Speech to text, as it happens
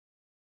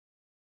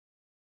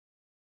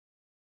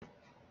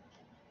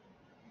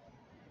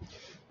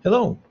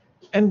Hello,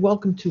 and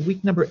welcome to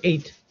week number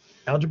 8,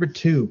 Algebra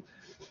 2.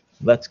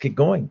 Let's get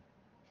going.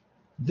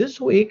 This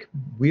week,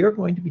 we are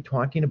going to be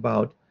talking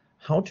about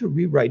how to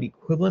rewrite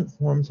equivalent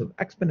forms of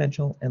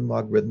exponential and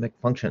logarithmic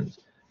functions.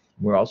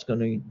 We're also going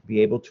to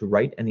be able to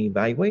write and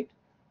evaluate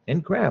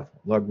and graph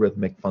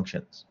logarithmic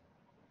functions.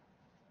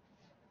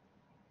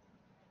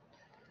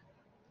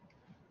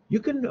 You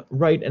can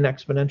write an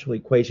exponential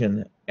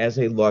equation as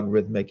a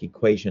logarithmic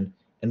equation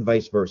and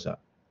vice versa.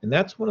 And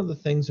that's one of the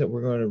things that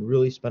we're going to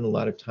really spend a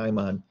lot of time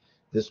on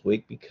this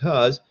week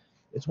because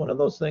it's one of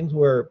those things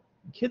where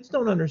kids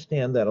don't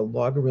understand that a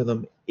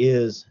logarithm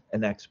is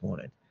an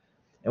exponent.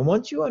 And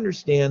once you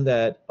understand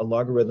that a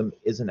logarithm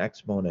is an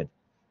exponent,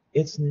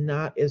 it's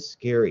not as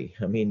scary.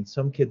 I mean,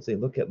 some kids, they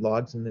look at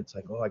logs and it's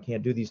like, oh, I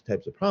can't do these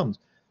types of problems.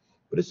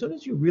 But as soon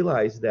as you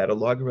realize that a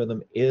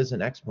logarithm is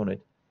an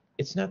exponent,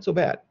 it's not so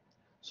bad.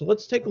 So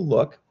let's take a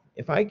look.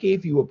 If I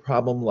gave you a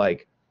problem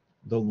like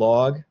the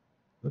log,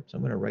 oops,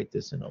 I'm going to write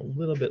this in a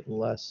little bit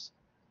less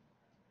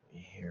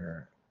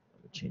here.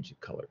 Let me change the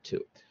color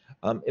too.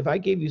 If I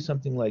gave you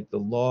something like the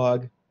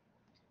log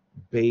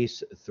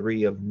base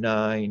 3 of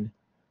 9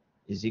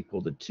 is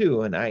equal to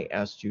 2, and I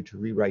asked you to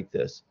rewrite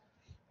this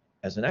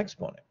as an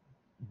exponent,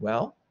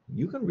 well,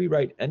 you can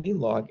rewrite any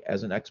log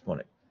as an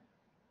exponent.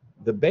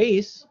 The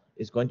base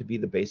is going to be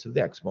the base of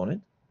the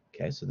exponent.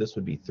 Okay, so this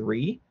would be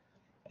 3,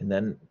 and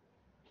then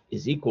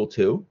is equal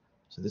to,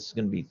 so this is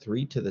going to be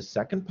 3 to the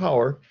second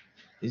power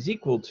is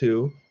equal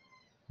to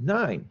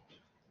 9.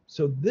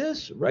 So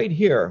this right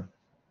here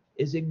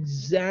is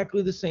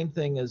exactly the same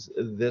thing as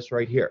this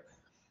right here.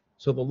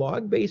 So the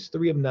log base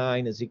 3 of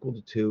 9 is equal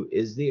to 2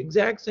 is the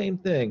exact same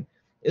thing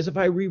as if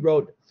I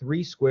rewrote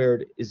 3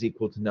 squared is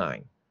equal to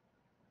 9.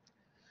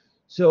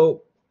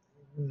 So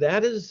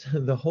that is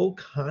the whole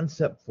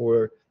concept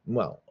for,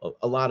 well,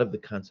 a lot of the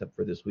concept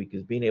for this week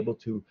is being able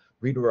to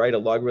rewrite a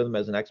logarithm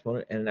as an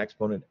exponent and an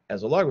exponent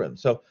as a logarithm.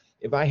 So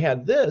if I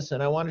had this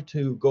and I wanted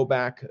to go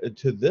back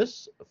to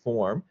this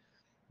form,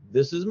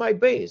 this is my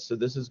base. So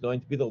this is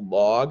going to be the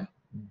log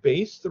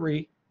base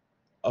 3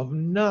 of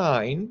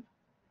 9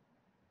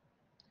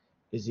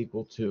 is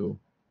equal to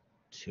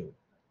 2.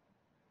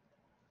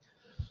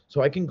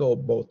 So I can go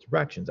both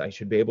directions. I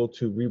should be able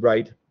to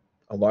rewrite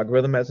a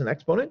logarithm as an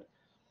exponent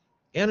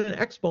and an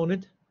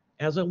exponent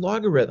as a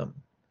logarithm.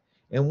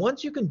 And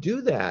once you can do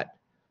that,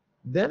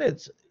 then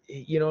it's,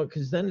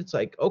 because then it's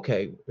like,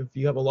 okay, if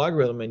you have a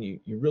logarithm and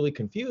you're really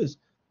confused,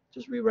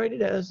 just rewrite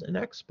it as an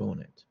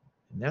exponent.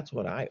 And that's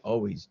what I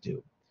always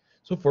do.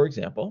 So for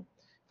example,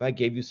 if I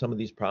gave you some of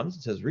these problems,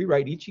 it says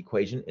rewrite each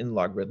equation in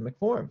logarithmic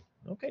form.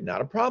 Okay, not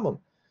a problem.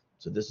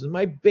 So this is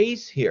my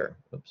base here.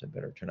 Oops, I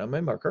better turn on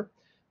my marker.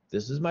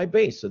 This is my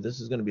base. So this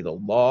is going to be the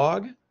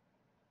log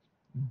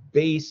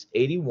base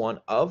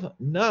 81 of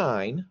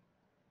 9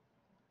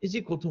 is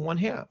equal to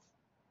 1/2.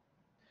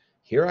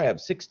 Here I have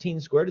 16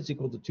 squared is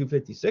equal to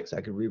 256.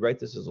 I could rewrite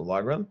this as a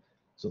logarithm.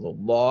 So the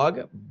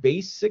log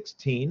base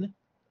 16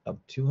 of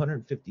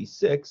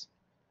 256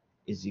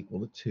 is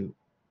equal to 2.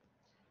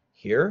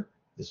 Here,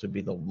 this would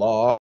be the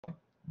log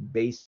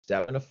base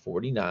 7 of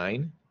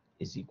 49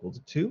 is equal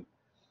to 2.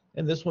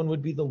 And this one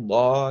would be the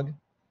log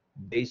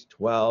base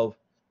 12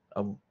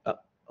 of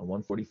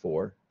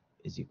 144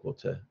 is equal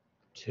to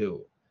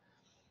 2.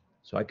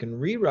 So I can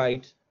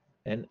rewrite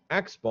an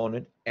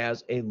exponent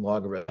as a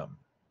logarithm.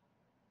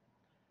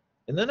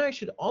 And then I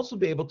should also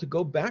be able to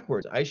go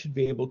backwards. I should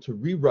be able to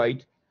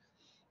rewrite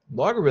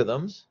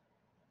logarithms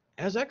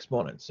as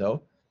exponents.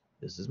 So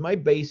this is my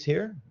base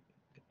here.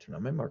 Turn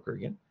on my marker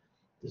again.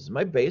 This is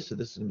my base. So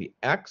this is going to be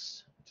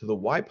x to the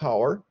y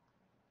power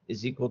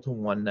is equal to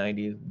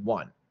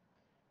 191.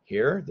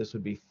 Here, this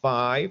would be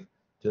 5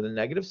 to the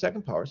negative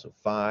second power. So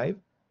 5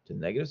 to the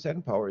negative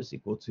second power is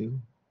equal to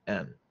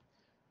n.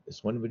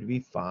 This one would be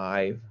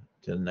 5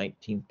 to the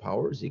 19th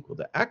power is equal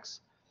to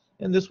x.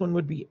 And this one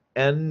would be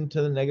n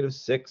to the negative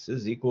 6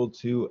 is equal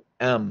to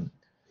m.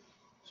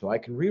 So I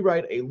can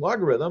rewrite a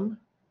logarithm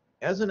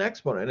as an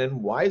exponent.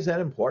 And why is that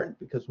important?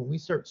 Because when we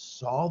start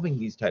solving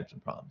these types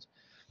of problems,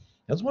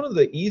 that's one of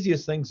the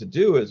easiest things to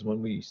do is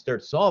when we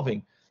start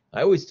solving,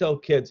 I always tell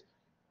kids,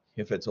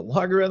 if it's a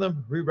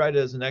logarithm, rewrite it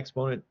as an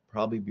exponent,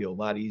 probably be a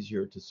lot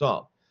easier to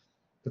solve.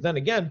 But then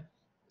again,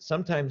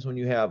 sometimes when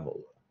you have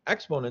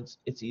exponents,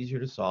 it's easier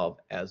to solve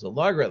as a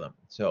logarithm.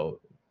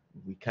 So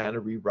we kind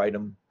of rewrite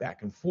them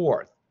back and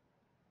forth.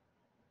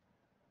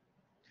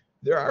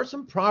 There are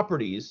some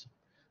properties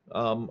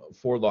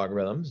for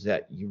logarithms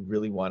that you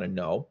really want to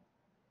know.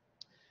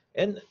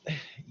 And,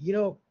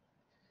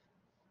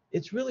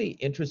 it's really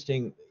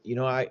interesting.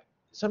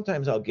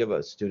 Sometimes I'll give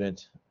a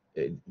student,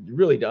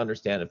 really to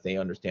understand if they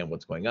understand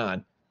what's going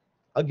on,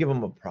 I'll give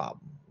them a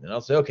problem. And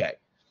I'll say, okay,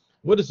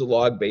 what is the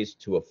log base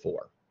 2 of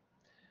 4?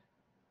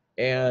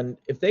 And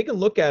if they can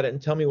look at it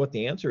and tell me what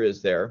the answer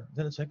is there,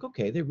 then it's like,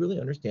 okay, they really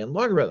understand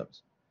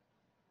logarithms.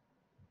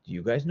 Do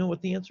you guys know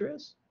what the answer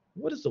is?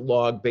 What is the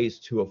log base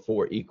 2 of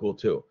 4 equal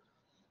to?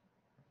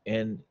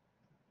 And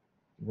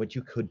what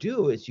you could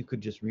do is you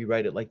could just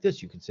rewrite it like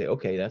this. You could say,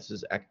 okay, this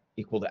is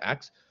equal to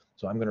x.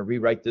 So I'm going to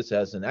rewrite this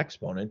as an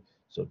exponent.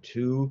 So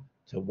 2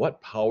 to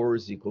what power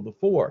is equal to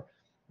 4?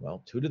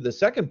 Well, 2 to the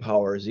second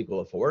power is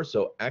equal to 4,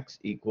 so x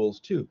equals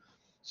 2.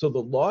 So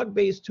the log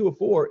base 2 of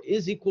 4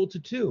 is equal to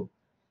 2.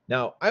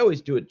 Now, I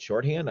always do it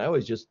shorthand. I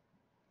always just,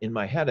 in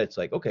my head, it's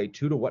like, okay,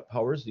 2 to what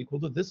power is equal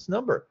to this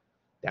number?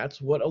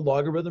 That's what a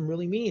logarithm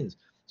really means.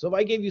 So if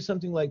I gave you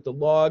something like the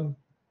log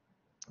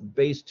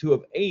base 2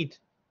 of 8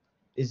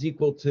 is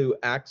equal to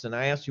x, and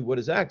I asked you what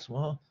is x?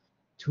 Well,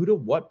 2 to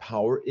what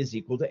power is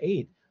equal to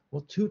 8?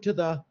 Well, 2 to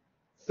the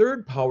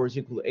third power is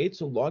equal to 8,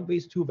 so log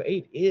base 2 of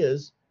 8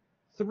 is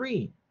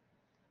 3.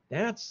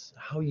 That's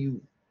how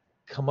you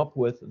come up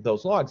with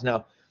those logs.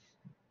 Now,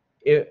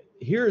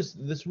 here's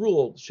this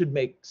rule should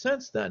make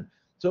sense then.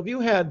 So if you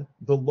had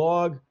the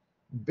log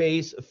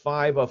base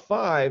 5 of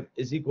 5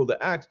 is equal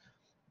to x,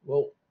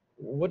 well,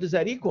 what does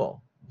that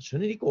equal?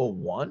 Shouldn't it equal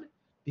 1?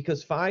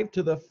 Because 5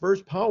 to the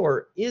first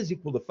power is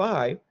equal to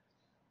 5.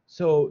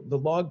 So the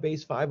log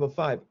base 5 of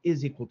 5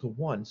 is equal to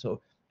 1. So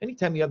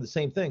anytime you have the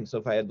same thing, so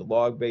if I had the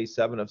log base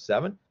 7 of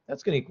 7,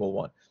 that's going to equal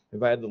 1.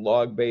 If I had the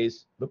log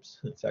base, the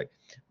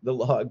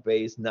log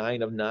base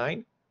 9 of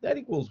 9, that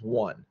equals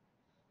 1.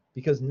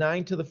 Because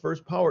 9 to the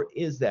first power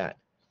is that.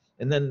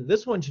 And then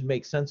this one should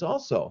make sense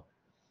also.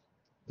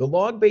 The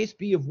log base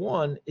b of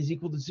 1 is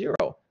equal to 0.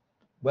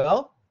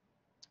 Well,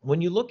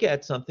 when you look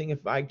at something,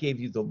 if I gave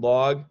you the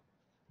log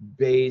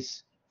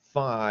base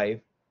 5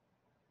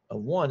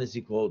 of 1 is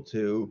equal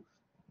to,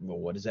 well,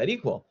 what does that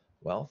equal?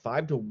 Well,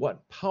 5 to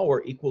what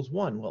power equals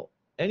 1? Well,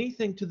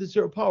 anything to the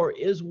 0 power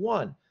is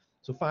 1.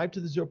 So 5 to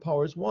the 0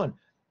 power is 1.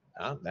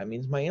 That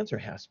means my answer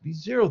has to be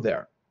 0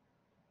 there.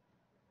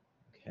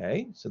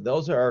 Okay, so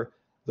those are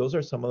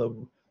some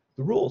of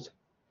the rules.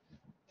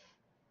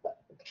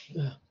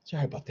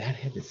 Sorry about that, I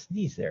had to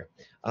sneeze there.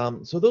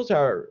 So those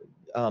are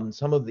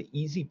some of the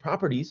easy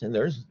properties, and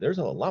there's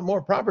a lot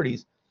more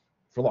properties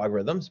for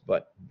logarithms,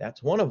 but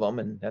that's one of them,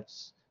 and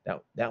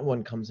that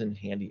one comes in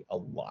handy a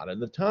lot of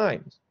the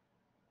times.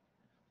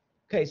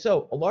 Okay,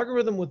 so a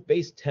logarithm with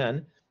base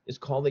 10 is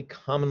called a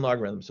common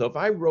logarithm. So if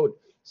I wrote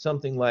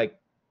something like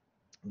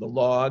the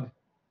log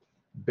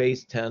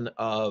base 10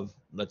 of,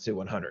 let's say,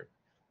 100,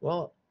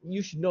 well,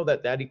 you should know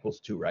that that equals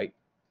 2, right?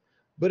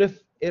 But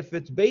if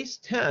it's base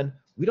 10,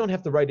 we don't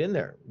have to write in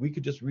there. We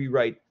could just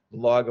rewrite the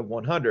log of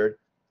 100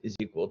 is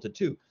equal to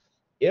 2.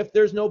 If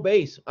there's no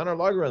base on our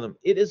logarithm,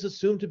 it is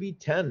assumed to be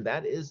 10.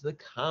 That is the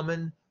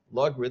common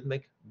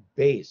logarithmic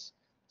base.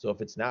 So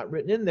if it's not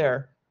written in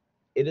there,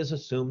 it is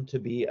assumed to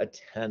be a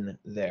 10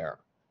 there.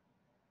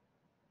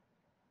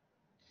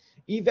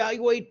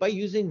 Evaluate by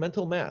using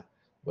mental math.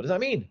 What does that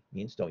mean? It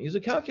means don't use a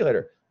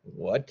calculator.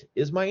 What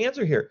is my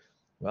answer here?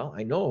 Well,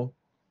 I know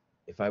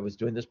if I was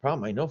doing this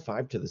problem, I know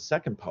 5 to the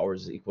second power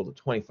is equal to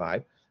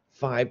 25.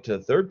 5 to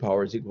the third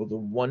power is equal to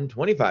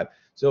 125.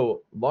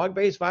 So log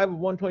base 5 of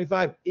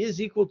 125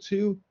 is equal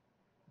to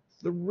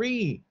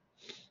 3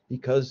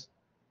 because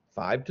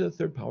 5 to the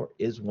third power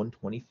is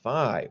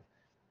 125.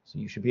 So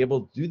you should be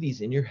able to do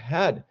these in your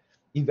head.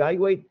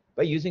 Evaluate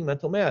by using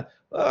mental math.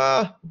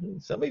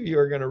 Some of you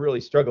are going to really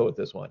struggle with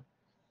this one.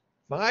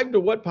 5 to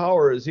what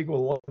power is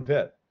equal to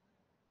 1/5?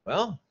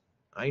 Well,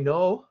 I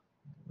know,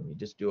 let me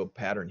just do a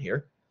pattern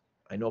here.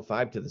 I know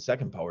 5 to the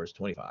second power is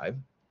 25.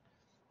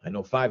 I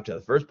know 5 to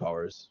the first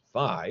power is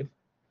 5.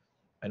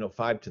 I know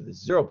 5 to the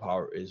 0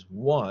 power is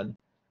 1.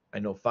 I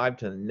know 5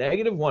 to the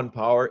negative 1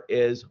 power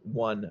is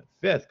 1/5.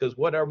 Because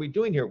what are we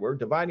doing here? We're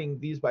dividing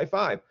these by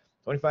 5.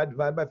 25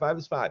 divided by 5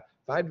 is 5.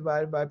 5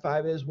 divided by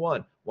 5 is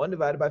 1. 1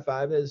 divided by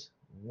 5 is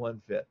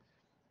 1/5.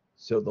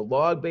 So the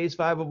log base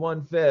 5 of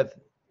 1/5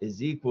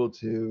 is equal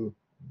to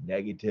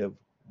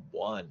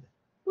 -1.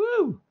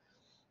 Woo!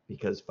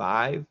 Because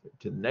 5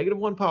 to the negative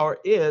 1 power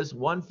is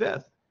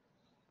 1/5.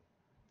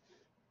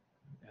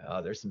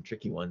 There's some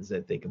tricky ones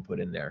that they can put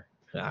in there.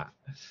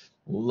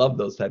 Love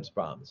those types of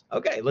problems.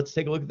 Okay, let's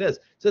take a look at this.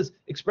 It says,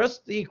 express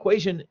the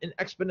equation in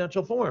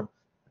exponential form.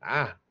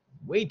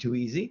 Way too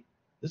easy.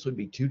 This would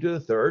be 2 to the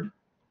third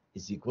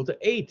is equal to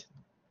 8.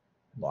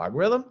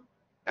 Logarithm,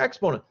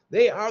 exponent.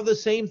 They are the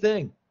same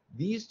thing.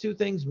 These two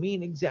things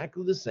mean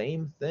exactly the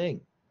same thing.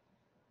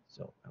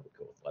 So I would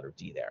go with letter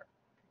D there.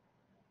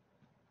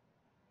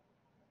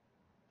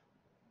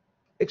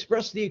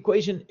 Express the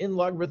equation in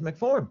logarithmic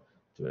form.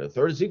 2 to the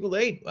third is equal to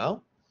 8.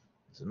 Well,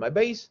 this is my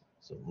base.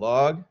 So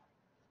log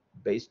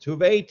base 2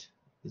 of 8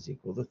 is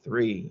equal to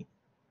 3.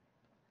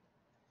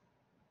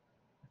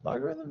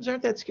 Logarithms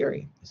aren't that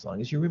scary, as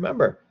long as you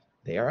remember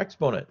they are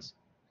exponents.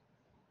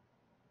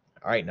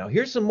 All right, now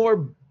here's some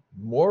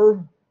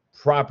more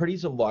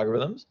properties of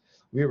logarithms.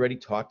 We already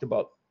talked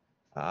about,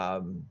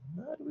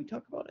 did we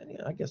talk about any?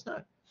 I guess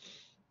not.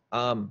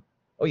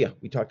 Oh yeah,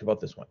 we talked about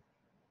this one.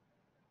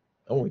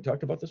 Oh, we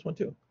talked about this one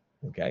too.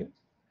 Okay,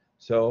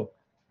 so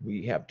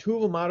we have 2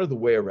 of them out of the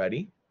way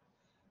already.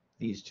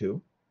 These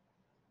two,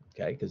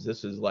 okay, because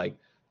this is like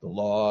the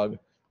log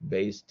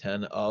base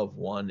 10 of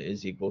 1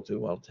 is equal to,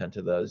 well, 10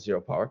 to the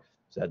 0 power,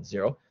 so that's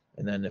 0.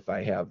 And then if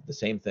I have the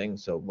same thing,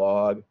 so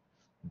log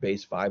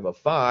base 5 of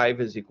 5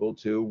 is equal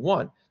to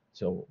 1.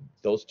 So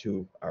those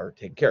two are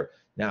taken care of.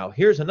 Now,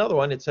 here's another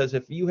one. It says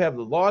if you have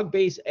the log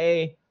base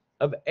A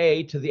of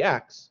a to the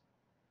x,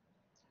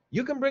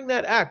 you can bring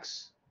that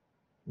x,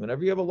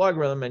 whenever you have a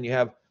logarithm and you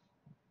have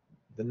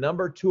the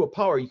number to a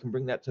power, you can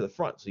bring that to the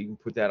front. So you can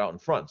put that out in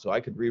front. So I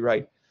could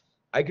rewrite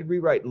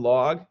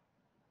log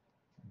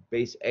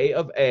base a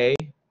of a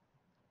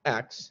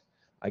x.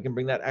 I can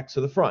bring that x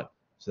to the front.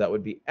 So that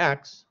would be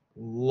x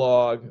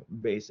log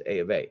base a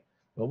of a.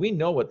 Well, we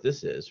know what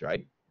this is,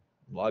 right?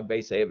 Log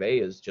base a of a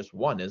is just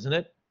 1, isn't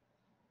it?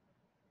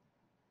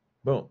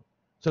 Boom.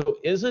 So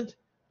isn't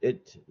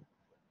it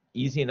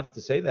easy enough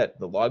to say that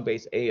the log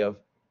base a of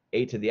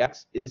a to the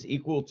x is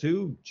equal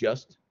to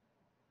just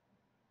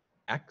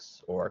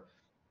x, or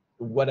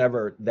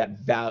whatever that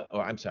value, oh,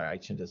 I'm sorry, I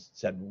shouldn't have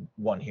said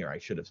 1 here. I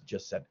should have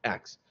just said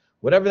x,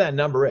 whatever that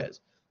number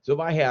is. So if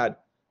I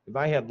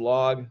had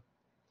log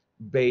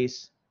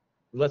base,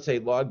 let's say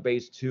log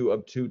base 2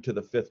 of 2 to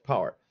the 5th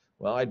power.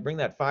 Well, I'd bring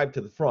that 5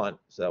 to the front,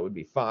 so that would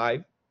be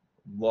 5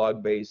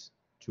 log base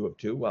 2 of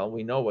 2. Well,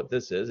 we know what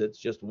this is. It's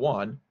just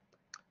 1.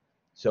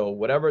 So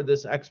whatever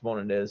this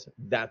exponent is,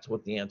 that's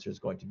what the answer is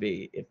going to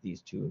be if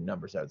these two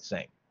numbers are the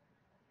same.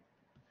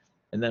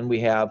 And then we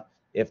have,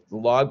 if the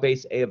log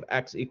base a of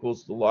x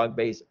equals the log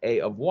base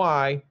a of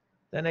y,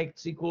 then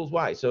x equals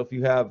y. So if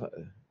you have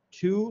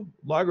two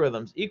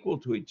logarithms equal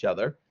to each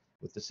other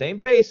with the same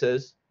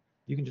bases,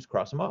 you can just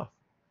cross them off.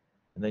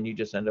 And then you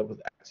just end up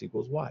with x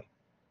equals y.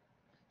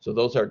 So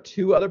those are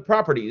two other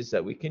properties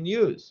that we can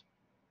use.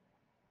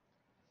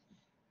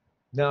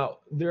 Now,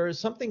 there is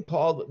something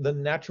called the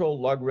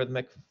natural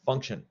logarithmic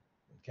function,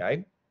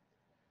 okay?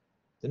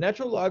 The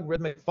natural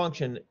logarithmic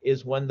function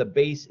is when the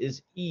base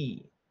is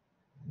e.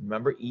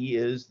 Remember, e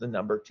is the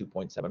number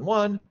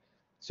 2.71.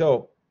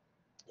 So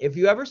if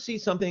you ever see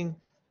something,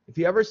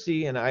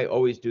 and I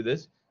always do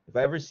this, if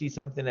I ever see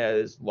something that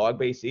is log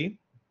base e,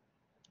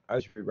 I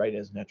always rewrite it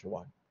as natural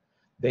log.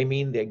 They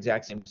mean the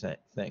exact same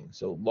thing.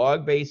 So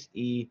log base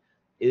e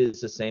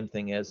is the same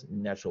thing as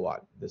natural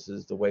log. This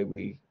is the way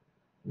we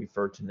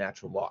refer to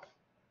natural log.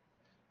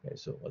 Okay,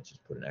 so let's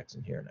just put an x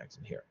in here and x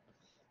in here.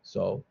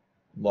 So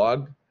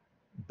log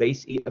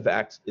base e of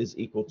x is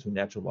equal to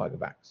natural log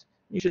of x.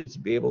 You should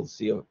be able to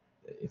see,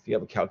 if you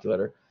have a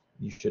calculator,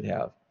 you should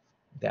have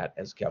that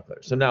as a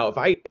calculator. So now if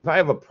I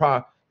have a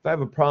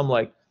problem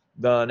like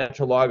the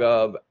natural log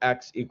of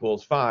x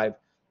equals 5,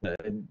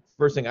 and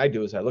first thing I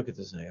do is I look at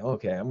this and say,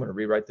 okay, I'm going to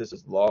rewrite this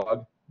as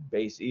log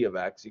base e of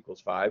x equals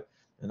 5,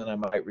 and then I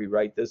might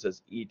rewrite this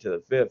as e to the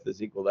 5th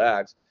is equal to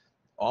x.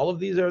 All of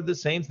these are the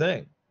same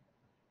thing.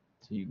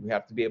 So you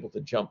have to be able to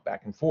jump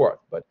back and forth.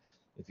 But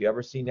if you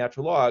ever see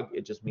natural log,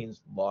 it just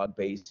means log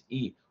base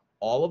e.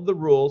 All of the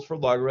rules for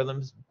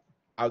logarithms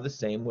are the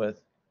same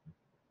with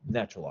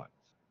natural log.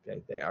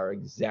 Okay, they are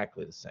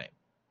exactly the same.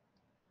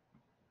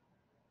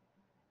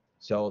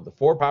 So the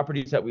four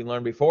properties that we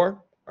learned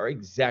before are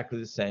exactly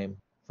the same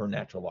for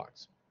natural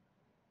logs.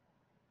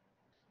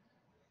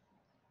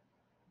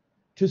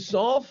 To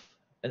solve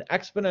an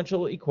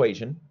exponential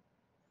equation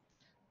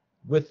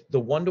with the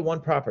one-to-one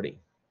property,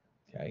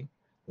 okay,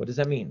 what does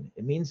that mean?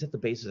 It means that the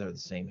bases are the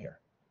same here,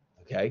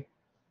 okay?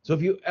 So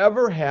if you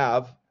ever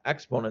have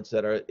exponents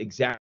that are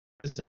exactly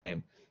the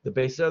same, the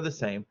bases are the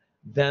same,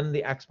 then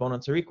the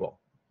exponents are equal.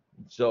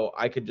 So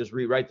I could just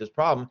rewrite this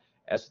problem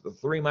as the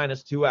 3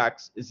 minus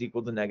 2x is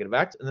equal to negative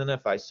x, and then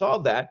if I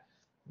solve that,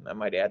 I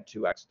might add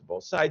 2x to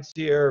both sides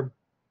here,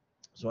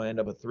 so I end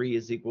up with 3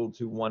 is equal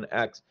to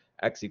 1x,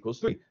 x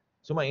equals 3.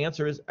 So my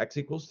answer is x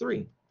equals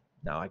 3.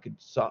 Now I could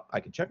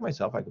check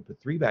myself. I could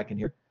put 3 back in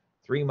here.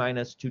 3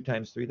 minus 2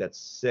 times 3, that's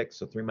 6.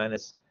 So 3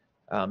 minus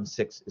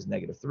 6 is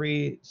negative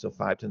 3. So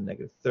 5 to the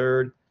negative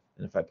third.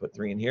 And if I put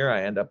 3 in here,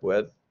 I end up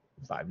with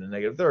 5 to the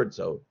negative third.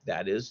 So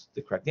that is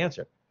the correct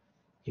answer.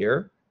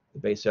 Here, the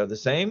bases are the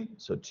same.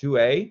 So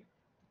 2a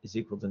is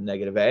equal to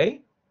negative a.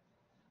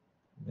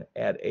 I'm going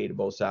to add a to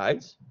both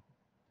sides.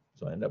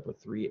 So I end up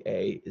with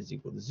 3a is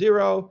equal to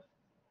 0.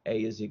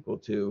 A is equal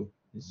to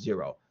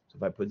 0. So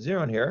if I put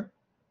 0 in here,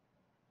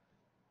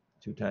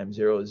 2 times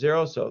 0 is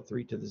 0, so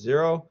 3 to the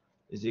 0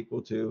 is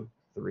equal to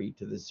 3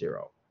 to the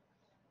 0.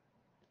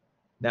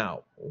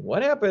 Now,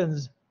 what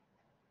happens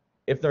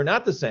if they're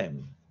not the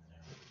same?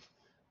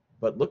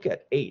 But look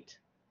at 8.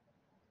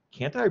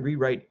 Can't I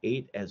rewrite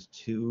 8 as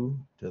 2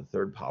 to the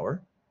third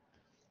power?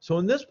 So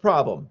in this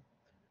problem,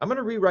 I'm going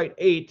to rewrite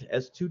 8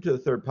 as 2 to the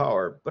third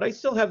power, but I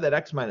still have that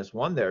x minus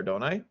 1 there,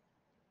 don't I?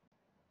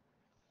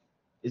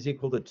 Is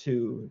equal to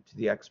 2 to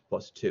the x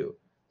plus 2.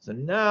 So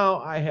now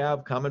I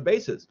have common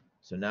bases.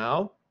 So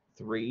now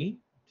 3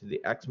 to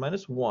the x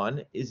minus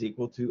 1 is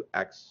equal to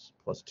x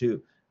plus 2.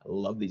 I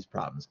love these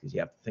problems because you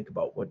have to think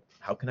about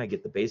how can I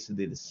get the bases to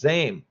be the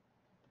same?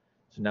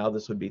 So now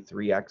this would be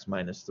 3x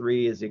minus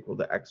 3 is equal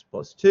to x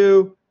plus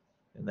 2,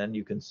 and then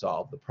you can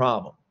solve the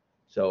problem.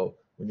 So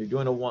when you're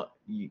doing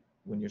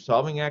when you're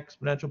solving an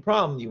exponential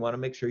problem, you want to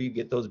make sure you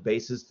get those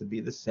bases to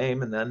be the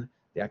same, and then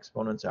the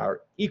exponents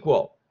are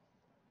equal.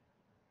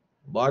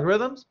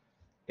 Logarithms,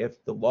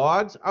 if the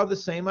logs are the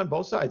same on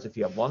both sides, if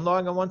you have one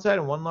log on one side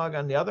and one log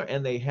on the other,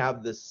 and they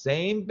have the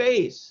same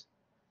base,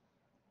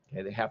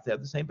 okay, they have to have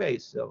the same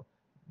base. So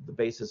the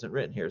base isn't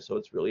written here, so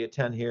it's really a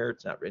 10 here.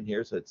 It's not written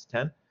here, so it's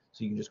 10.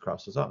 So you can just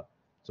cross those out.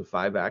 So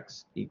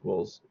 5x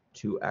equals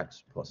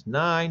 2x plus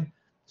 9.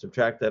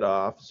 Subtract that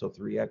off. So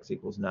 3x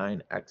equals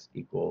 9, x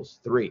equals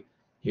 3.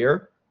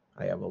 Here,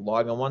 I have a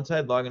log on one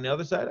side, log on the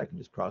other side. I can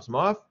just cross them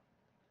off.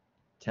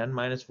 10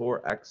 minus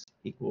 4x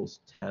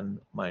equals 10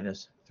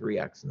 minus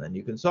 3x, and then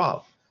you can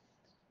solve.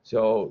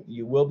 So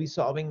you will be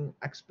solving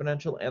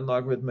exponential and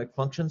logarithmic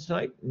functions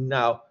tonight.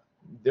 Now,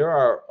 there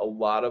are a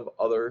lot of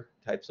other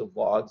types of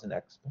logs and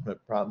exponent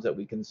problems that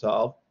we can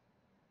solve,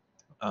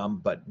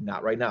 but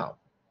not right now.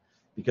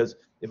 Because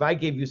if I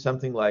gave you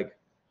something like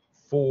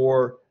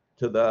 4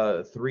 to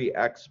the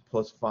 3x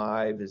plus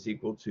 5 is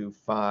equal to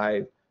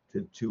 5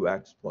 to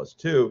 2x plus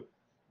 2,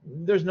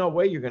 there's no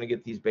way you're going to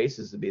get these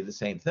bases to be the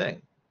same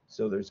thing.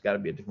 So there's got to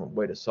be a different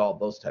way to solve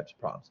those types of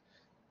problems.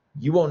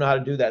 You won't know how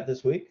to do that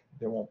this week.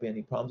 There won't be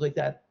any problems like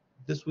that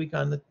this week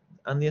on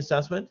the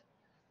assessment.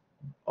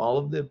 All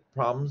of the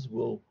problems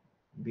will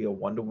be a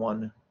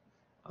one-to-one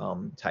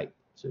type,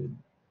 so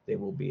they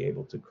will be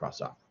able to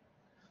cross off.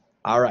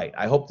 All right,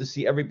 I hope to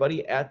see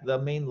everybody at the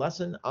main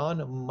lesson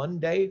on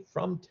Monday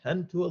from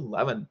 10 to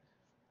 11.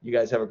 You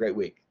guys have a great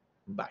week.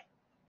 Bye.